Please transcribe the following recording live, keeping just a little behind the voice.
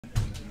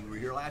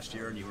here last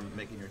year and you were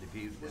making your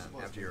debut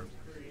after your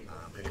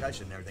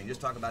concussion and everything.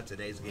 Just talk about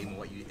today's game and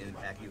what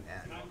impact you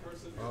had.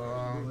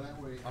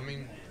 I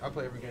mean, I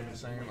play every game the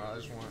same. I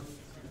just want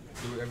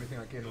to do everything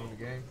I can to win the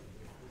game.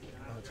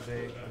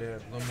 Today, I did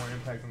a little more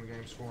impact on the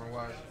game,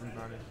 scoring-wise,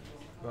 rebounding.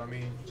 But I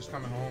mean, just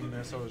coming home,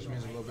 Minnesota just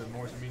means a little bit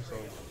more to me, so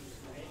it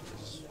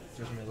just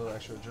gives me a little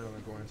extra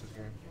adrenaline going into the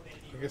game.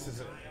 I guess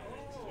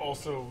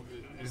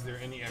is there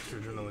any extra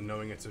adrenaline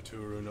knowing it's a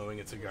Turu, knowing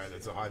it's a guy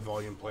that's a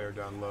high-volume player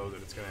down low,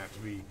 that it's going to have to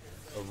be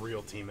a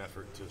real team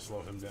effort to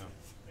slow him down?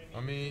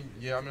 I mean,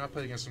 I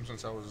played against him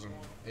since I was in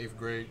 8th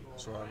grade,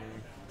 so I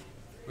mean,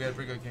 we had a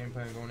pretty good game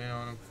plan going in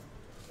on him.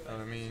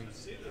 I mean,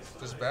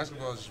 just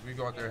basketball, we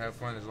go out there and have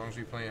fun. As long as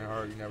we're playing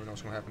hard, you never know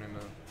what's going to happen in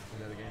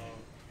the other game.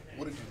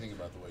 What did you think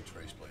about the way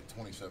Trace played?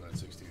 27 and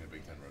 16 in a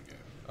Big Ten road game.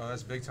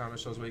 That's big time. It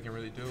shows what he can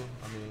really do.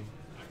 I mean,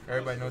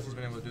 everybody knows he's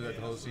been able to do that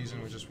the whole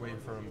season. We're just waiting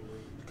for him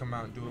to come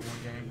out and do it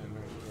one game, and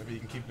maybe he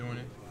can keep doing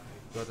it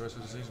throughout the rest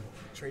of the season.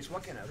 Trace,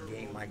 what can a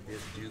game like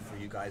this do for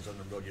you guys on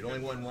the road? You'd only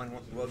won one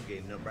road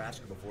game,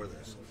 Nebraska, before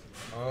this.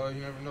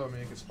 You never know. I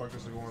mean, it can spark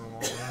us to go on a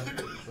long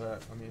run.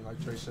 But, I mean,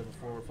 like Trace said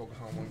before, we're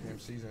focused on a one-game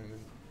season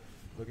and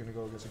looking to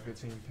go against a good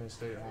team, Penn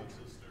State at home.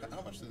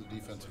 How much did the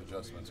defensive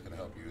adjustments going to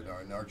help you?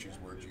 In Archie's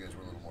words, you guys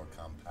were a little more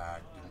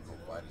compact, didn't go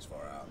quite as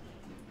far out.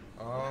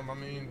 I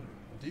mean,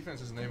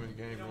 defense is the name of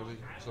the game, really.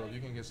 So if you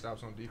can get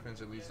stops on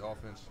defense, it leads to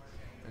offense.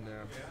 And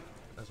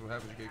that's what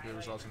happens. You get good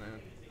results in the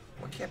end.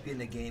 What kept you in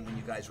the game when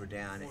you guys were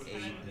down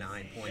 8,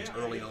 9 points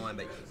early on,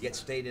 but yet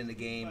stayed in the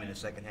game in the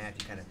second half?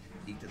 You kind of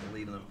eked at the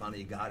lead, and then finally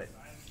you got it.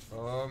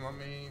 I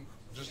mean,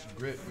 just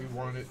grit. We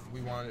wanted it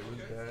really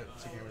bad.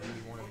 It's a game we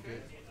really wanted to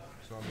get.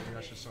 So, I mean,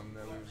 that's just something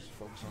that we was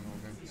focused on all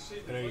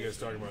game. I know you guys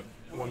talk about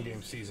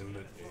one-game season,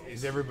 but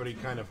is everybody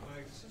kind of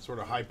sort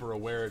of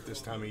hyper-aware at this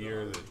time of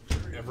year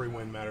that every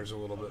win matters a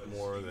little bit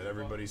more, that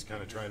everybody's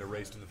kind of trying to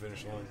race to the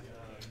finish line?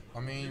 I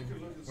mean,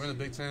 we're in the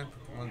Big Ten,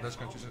 one of the best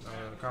countries,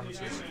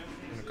 conferences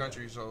in the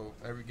country, so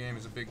every game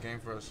is a big game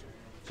for us.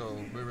 So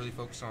we're really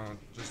focused on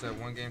just that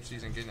one-game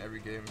season, getting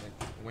every game.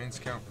 Like, wins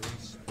count.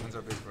 Wins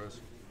are big for us.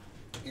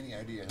 Any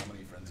idea how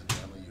many friends and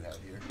family you have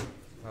here?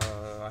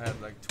 I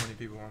had like 20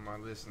 people on my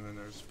list, and then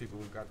there's people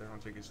who got their own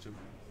tickets too.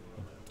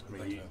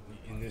 I mean,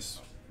 in this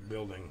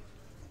building,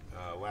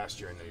 last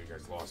year I know you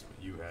guys lost,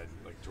 but you had,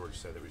 like George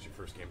said, it was your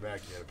first game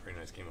back. You had a pretty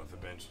nice game off the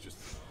bench. Just,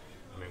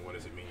 I mean, what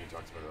does it mean? You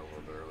talked about it a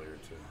little bit earlier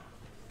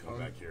to come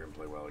back here and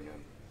play well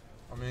again.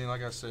 I mean,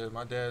 like I said,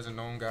 my dad's a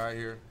known guy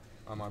here.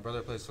 My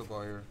brother plays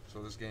football here,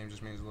 so this game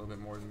just means a little bit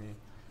more to me.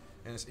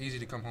 And it's easy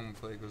to come home and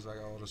play because I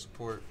got all the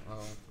support,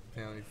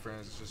 family,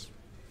 friends. It just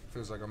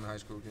feels like I'm in high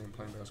school again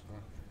playing basketball.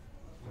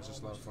 It's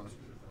just a lot of fun.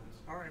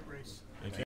 All right, Brace. Thank you.